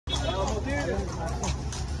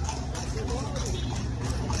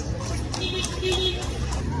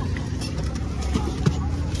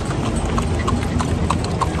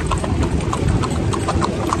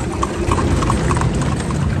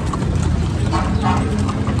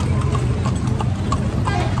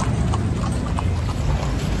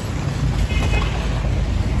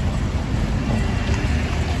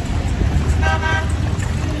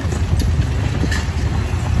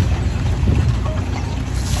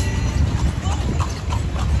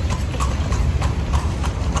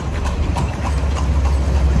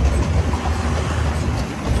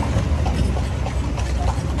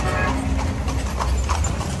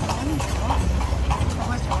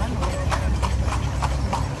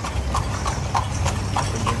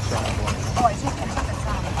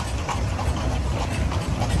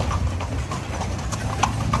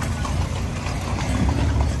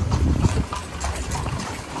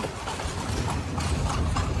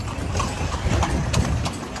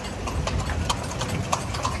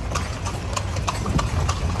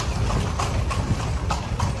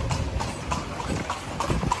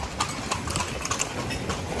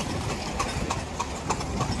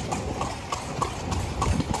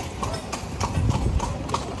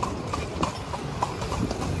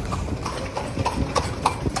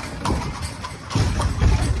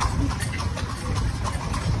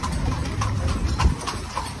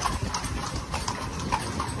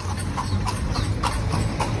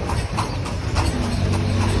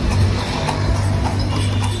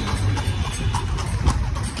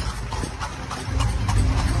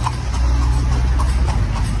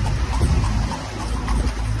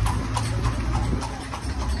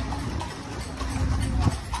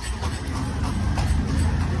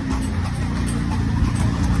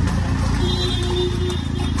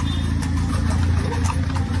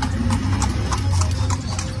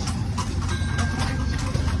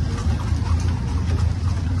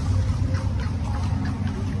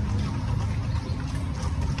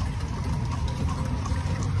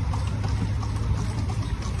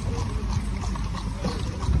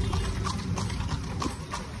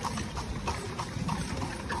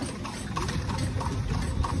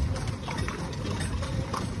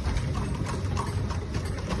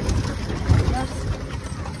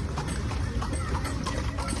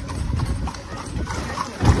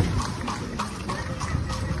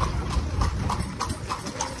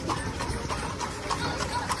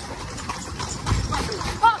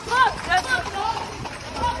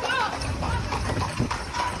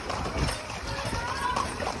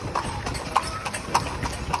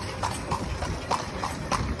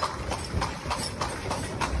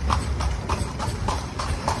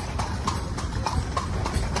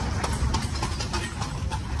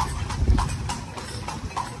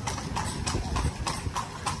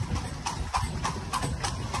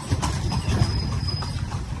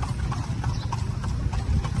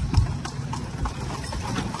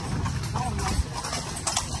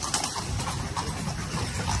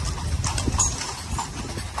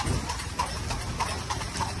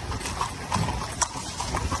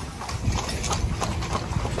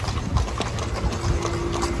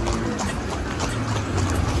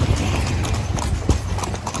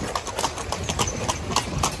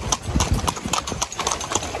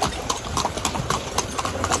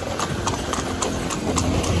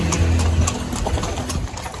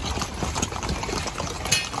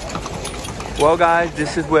Well guys,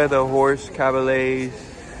 this is where the horse cabalets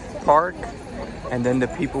park, and then the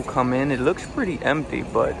people come in. It looks pretty empty,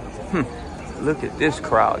 but look at this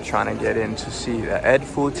crowd trying to get in to see the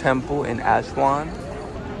Edfu temple in Aswan.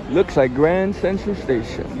 Looks like Grand Central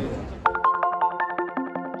Station.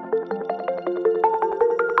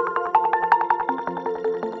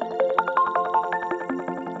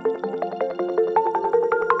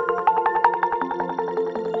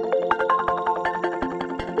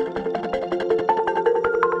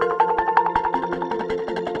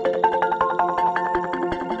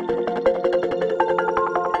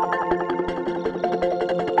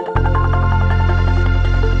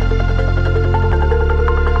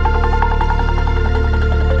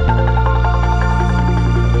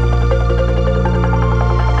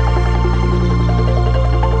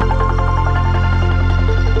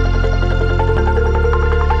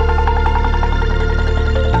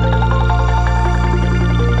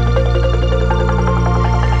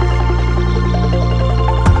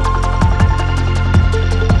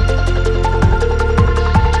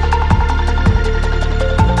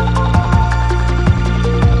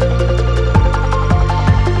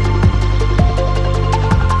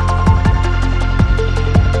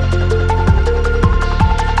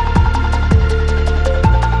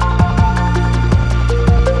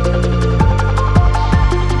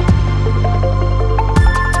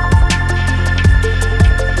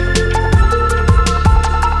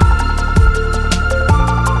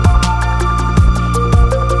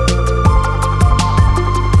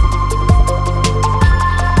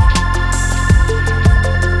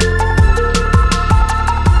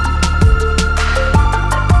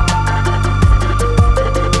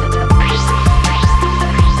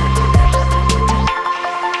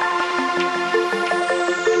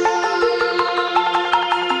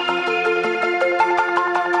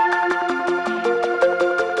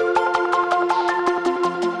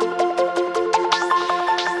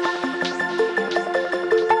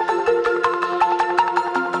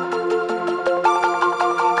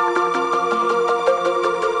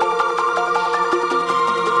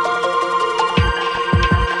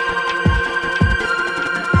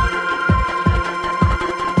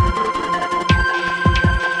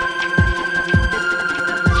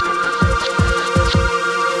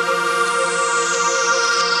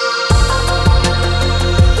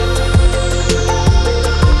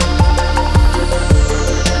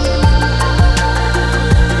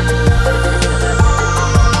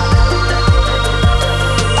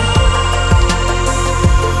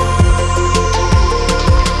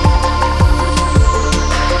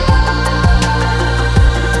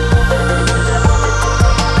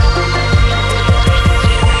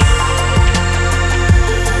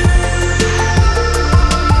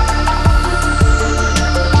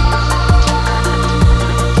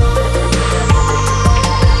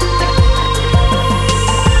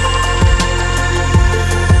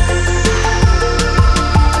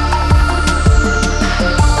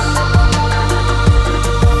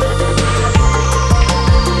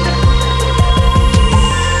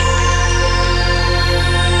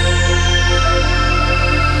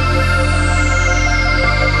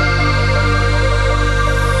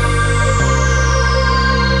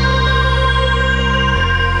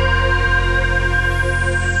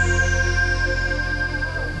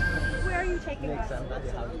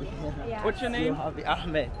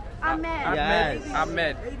 Ahmed. Ahmed. Yes.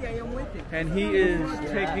 Ahmed. And he is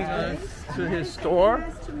taking us to his store.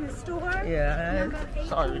 To his store. Yes.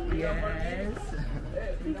 Sorry. Yes.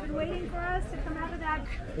 He's been waiting for us to come out of that.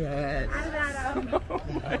 Yes. Out of that. Oh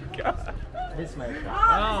my God. This my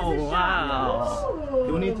shop. Oh, wow. wow.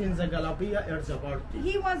 You need in the Galabia or the party?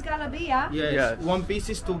 He wants Galabia. Yes. Yes. 1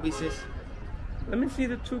 pieces, 2 pieces. Let me see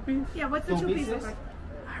the 2-piece. Yeah, what's the 2 2 pieces? pieces?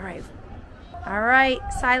 All right. All right.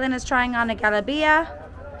 Silent is trying on a Galabia.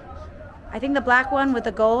 I think the black one with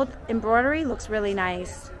the gold embroidery looks really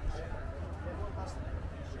nice.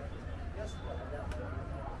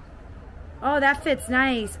 Oh, that fits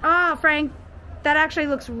nice. Oh, Frank, that actually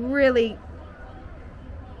looks really,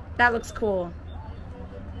 that looks cool.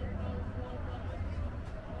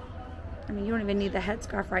 I mean, you don't even need the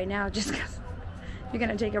headscarf right now just because you're going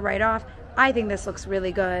to take it right off. I think this looks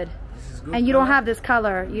really good. This is good. And you don't have this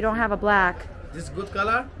color. You don't have a black. This good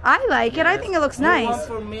color? I like it. I think it looks nice. One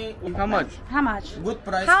for me. How much? How much? Good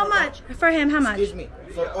price. How for much? For him, how much? Excuse me.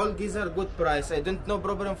 For all geezer, good price. I don't know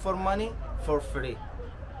problem for money. For free.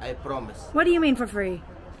 I promise. What do you mean for free?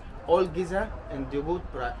 All geezer and the good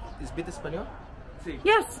price. ¿Speak español? Sí.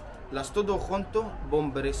 Yes. Las todo junto,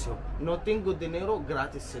 buen precio. No tengo dinero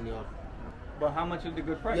gratis, señor. But how much is the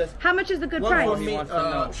good price? Yes. How much is the good One price? for He me, wants to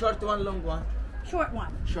know. short one, long one. Short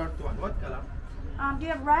one. Short one. What color? Do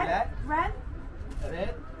you have red? Black. Red?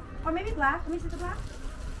 Red. Or maybe black. Let me see the black.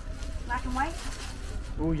 Black and white.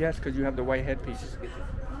 Oh yes, because you have the white headpiece.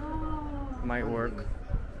 Oh. Might work.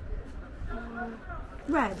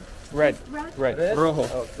 Red. Red. Red. Red. Red? Rojo.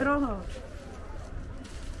 Okay. Rojo.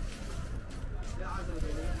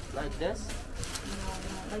 Like this.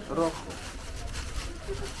 Rojo.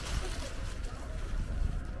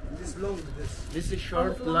 This long. This is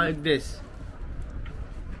short like this.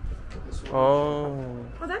 Oh.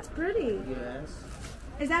 Oh, that's pretty. Yes.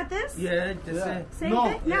 Is that this? Yeah, this is. Same No,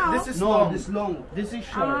 thing? No. this is long. This long. This is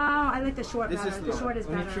short. Oh, I like the short This better. is The long. short is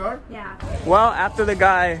You need better. short? Yeah. Well, after the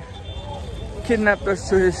guy kidnapped us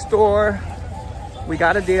to his store, we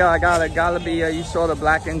got a deal. I got a Galabia. You saw the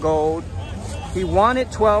black and gold. He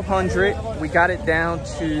wanted $1,200. We got it down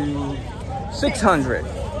to $600.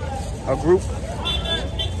 A group.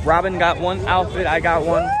 Robin got one outfit. I got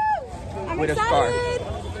one with a scarf.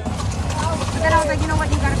 But then I was like, you know what?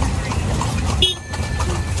 You gotta put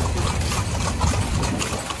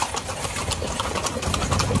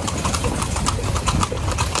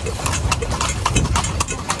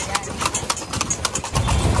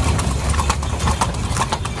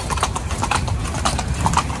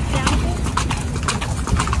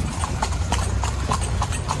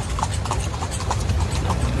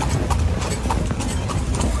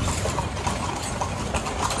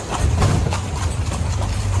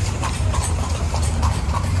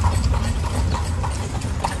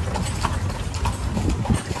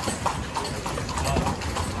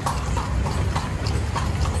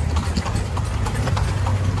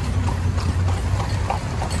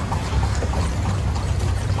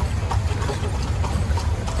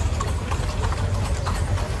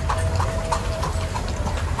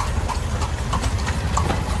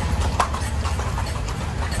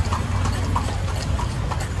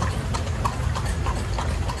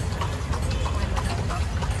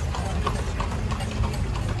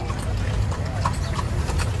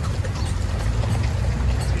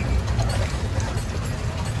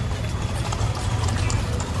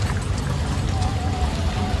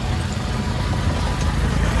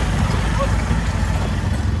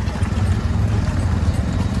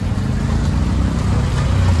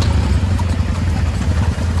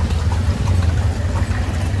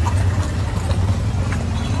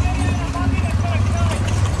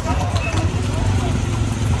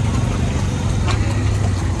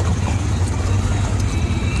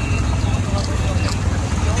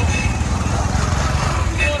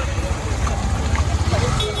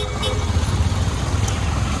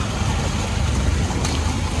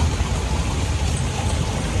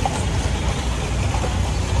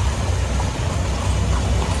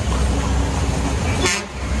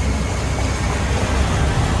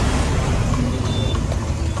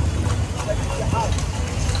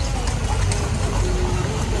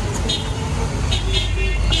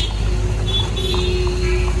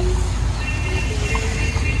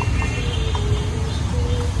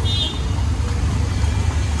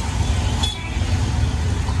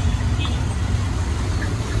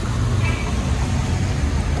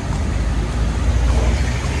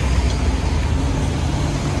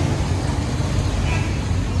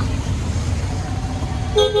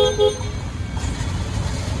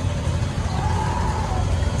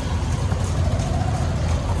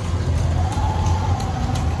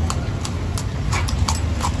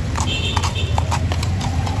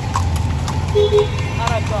Oh.